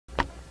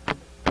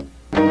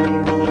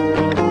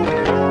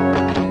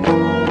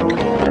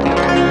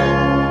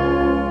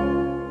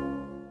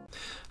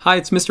Hi,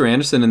 it's Mr.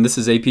 Andersen, and this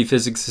is AP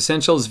Physics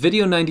Essentials,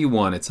 video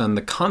 91. It's on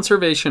the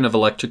conservation of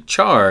electric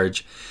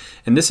charge,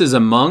 and this is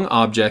among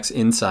objects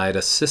inside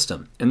a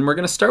system. And we're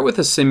going to start with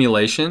a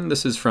simulation.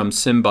 This is from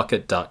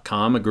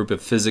simbucket.com, a group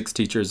of physics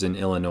teachers in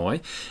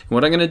Illinois. And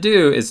what I'm going to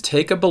do is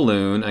take a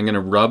balloon, I'm going to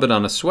rub it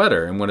on a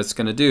sweater, and what it's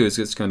going to do is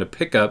it's going to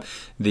pick up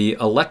the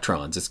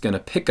electrons. It's going to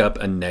pick up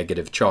a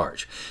negative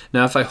charge.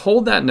 Now, if I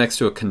hold that next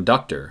to a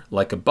conductor,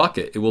 like a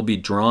bucket, it will be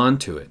drawn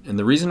to it. And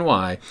the reason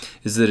why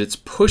is that it's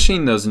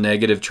pushing those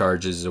negative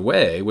charges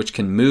away, which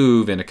can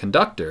move in a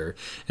conductor,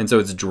 and so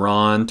it's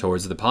drawn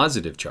towards the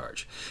positive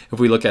charge. If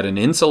we look at an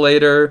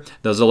insulator,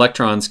 those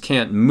electrons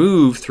can't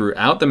move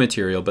throughout the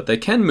material, but they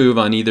can move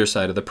on either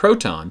side of the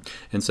proton,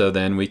 and so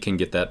then we can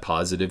get that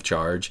positive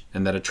charge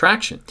and that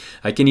attraction.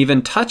 I can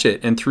even touch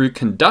it, and through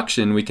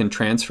conduction we can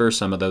transfer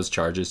some of those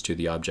charges to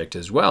the object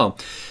as well.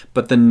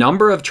 But the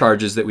number of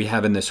charges that we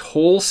have in this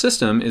whole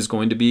system is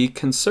going to be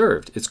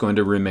conserved. It's going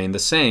to remain the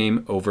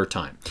same over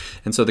time.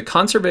 And so the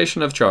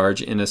conservation of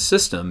charge in a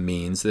system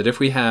means that if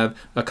we have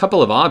a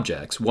couple of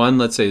objects, one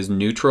let's say is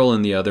neutral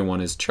and the other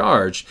one is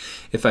charged,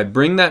 if I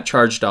bring that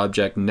charged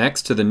object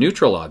next to the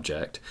neutral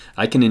object,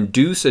 I can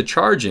induce a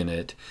charge in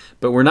it,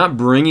 but we're not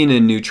bringing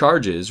in new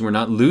charges, we're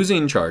not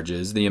losing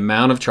charges, the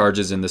amount of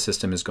charges in the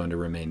system is going to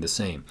remain the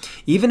same.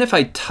 Even if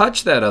I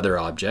touch that other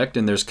object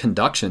and there's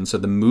conduction, so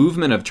the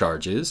movement of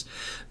charges,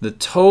 the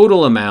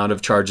total amount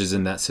of charges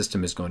in that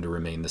system is going to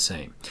remain the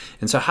same.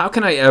 And so how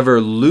can I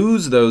ever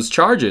lose those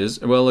charges?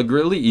 Well, a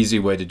really easy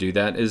way to do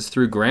that is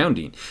through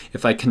grounding.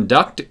 If I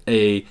conduct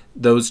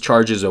those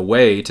charges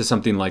away to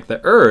something like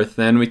the Earth,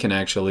 then we can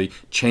actually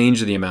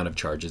change the amount of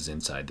charges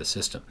inside the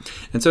system.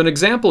 And so an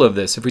example of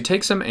this, if we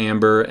take some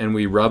amber and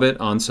we rub it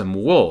on some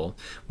wool,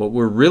 what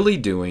we're really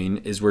doing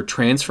is we're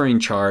transferring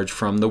charge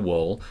from the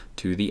wool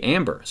to the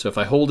amber. So if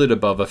I hold it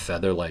above a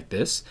feather like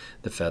this,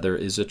 the feather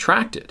is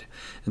attracted.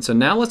 And so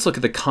now let's look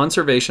at the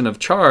conservation of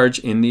charge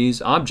in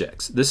these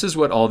objects. This is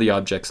what all the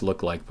objects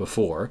look like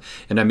before,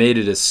 and I made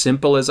it as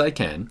simple as I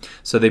can.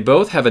 So they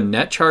both have a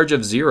net charge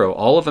of 0.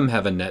 All of them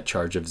have a net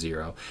charge of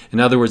 0. In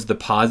other words, the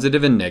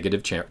positive and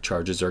negative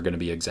charges are going to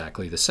be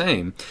exactly the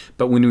same.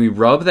 But when we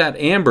rub that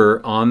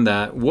amber on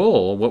that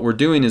wool, what we're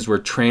doing is we're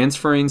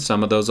transferring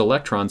some of those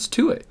electrons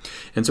to it.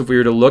 And so if we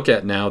were to look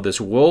at now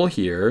this wool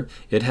here,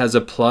 it has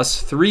a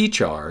 +3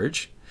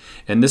 charge,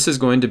 and this is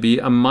going to be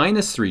a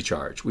 -3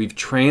 charge. We've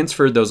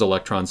transferred those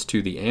electrons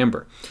to the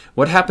amber.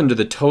 What happened to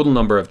the total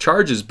number of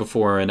charges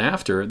before and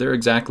after? They're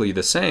exactly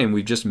the same.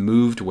 We've just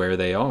moved where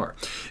they are.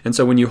 And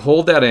so when you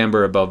hold that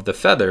amber above the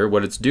feather,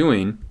 what it's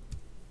doing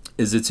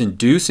is it's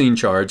inducing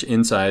charge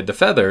inside the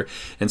feather,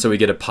 and so we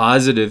get a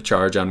positive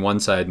charge on one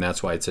side, and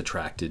that's why it's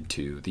attracted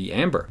to the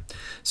amber.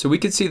 So we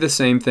could see the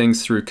same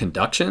things through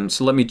conduction.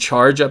 So let me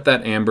charge up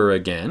that amber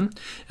again,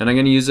 and I'm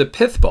going to use a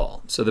pith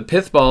ball. So the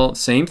pith ball,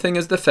 same thing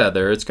as the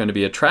feather, it's going to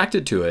be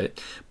attracted to it,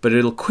 but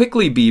it'll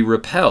quickly be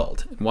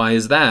repelled. Why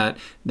is that?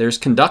 There's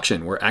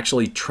conduction. We're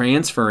actually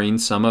transferring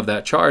some of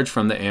that charge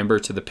from the amber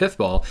to the pith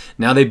ball.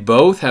 Now they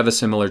both have a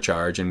similar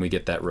charge, and we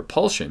get that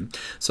repulsion.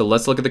 So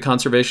let's look at the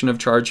conservation of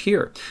charge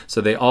here. So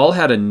they all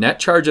had a net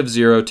charge of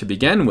 0 to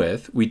begin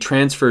with. We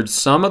transferred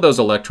some of those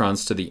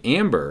electrons to the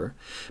amber,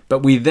 but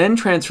we then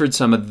transferred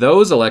some of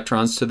those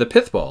electrons to the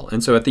pith ball.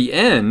 And so at the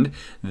end,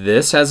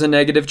 this has a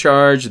negative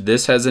charge,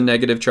 this has a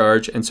negative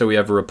charge, and so we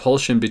have a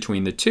repulsion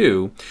between the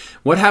two.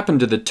 What happened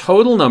to the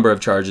total number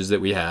of charges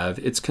that we have?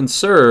 It's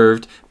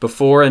conserved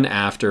before and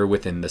after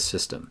within the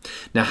system.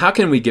 Now, how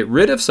can we get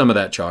rid of some of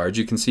that charge?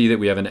 You can see that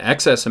we have an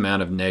excess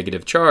amount of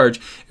negative charge.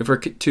 If we're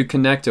to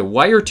connect a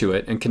wire to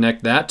it and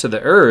connect that to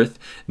the Earth,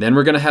 then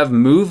we're going to have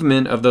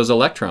movement of those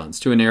electrons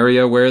to an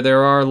area where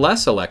there are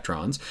less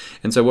electrons.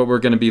 And so what we're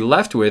going to be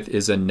left with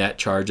is a net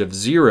charge of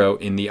 0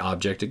 in the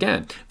object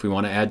again. If we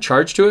want to add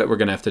charge to it, we're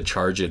going to have to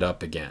charge it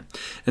up again.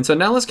 And so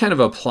now let's kind of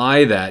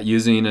apply that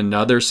using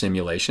another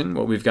simulation.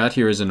 What we've got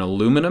here is an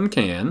aluminum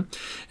can,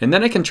 and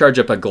then I can charge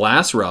up a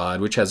glass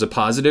rod, which has a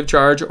positive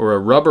charge, or a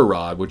rubber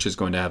rod, which is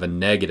going to have a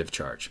negative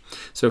charge.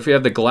 So if we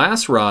have the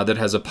glass rod that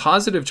has a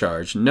positive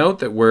charge, note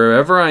that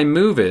wherever I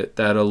move it,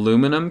 that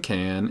aluminum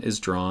can is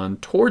drawn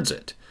towards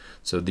it.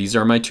 So these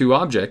are my two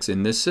objects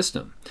in this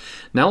system.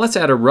 Now let's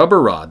add a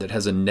rubber rod that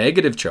has a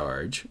negative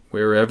charge.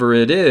 Wherever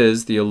it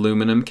is, the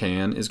aluminum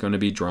can is going to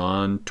be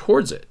drawn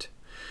towards it.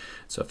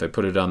 So if I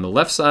put it on the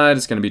left side,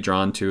 it's going to be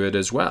drawn to it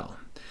as well.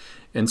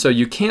 And so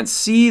you can't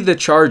see the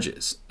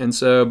charges. And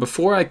so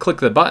before I click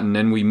the button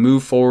and we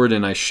move forward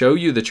and I show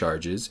you the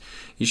charges,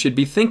 you should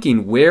be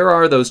thinking, where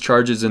are those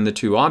charges in the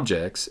two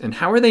objects and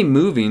how are they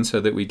moving so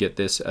that we get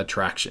this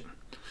attraction?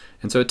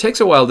 And so it takes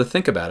a while to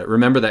think about it.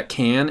 Remember that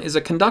can is a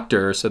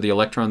conductor, so the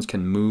electrons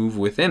can move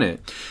within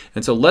it.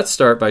 And so let's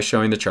start by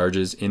showing the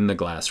charges in the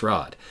glass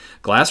rod.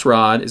 Glass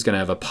rod is going to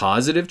have a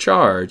positive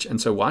charge, and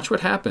so watch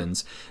what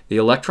happens. The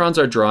electrons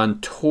are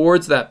drawn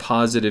towards that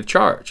positive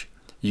charge.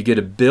 You get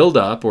a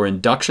buildup or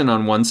induction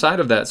on one side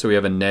of that, so we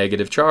have a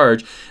negative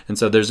charge, and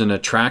so there's an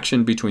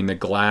attraction between the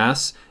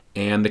glass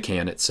and the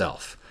can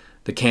itself.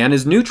 The can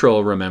is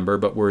neutral, remember,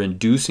 but we're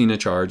inducing a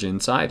charge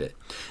inside it.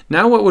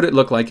 Now what would it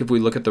look like if we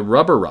look at the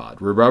rubber rod?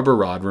 The rubber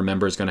rod,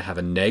 remember, is going to have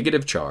a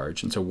negative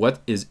charge. And so what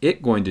is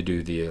it going to do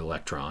to the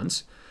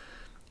electrons?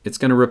 It's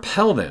going to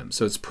repel them,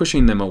 so it's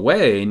pushing them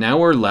away. Now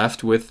we're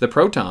left with the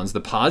protons, the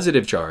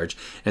positive charge,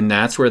 and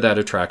that's where that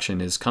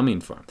attraction is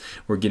coming from.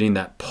 We're getting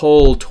that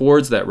pull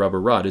towards that rubber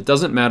rod. It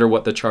doesn't matter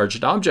what the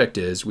charged object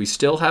is, we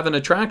still have an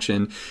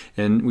attraction,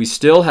 and we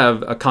still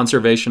have a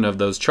conservation of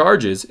those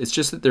charges. It's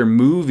just that they're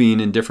moving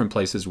in different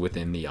places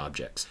within the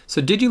objects. So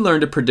did you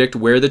learn to predict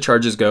where the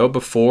charges go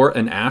before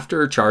and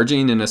after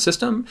charging in a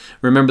system?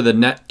 Remember, the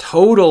net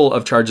total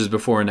of charges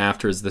before and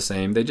after is the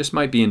same. They just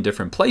might be in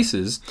different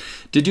places.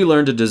 Did you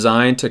learn to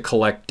design to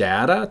collect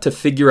data to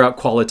figure out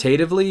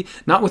qualitatively,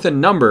 not with a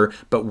number,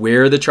 but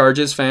where the charge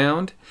is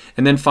found?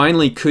 And then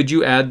finally, could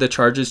you add the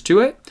charges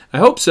to it? I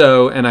hope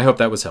so, and I hope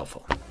that was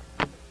helpful.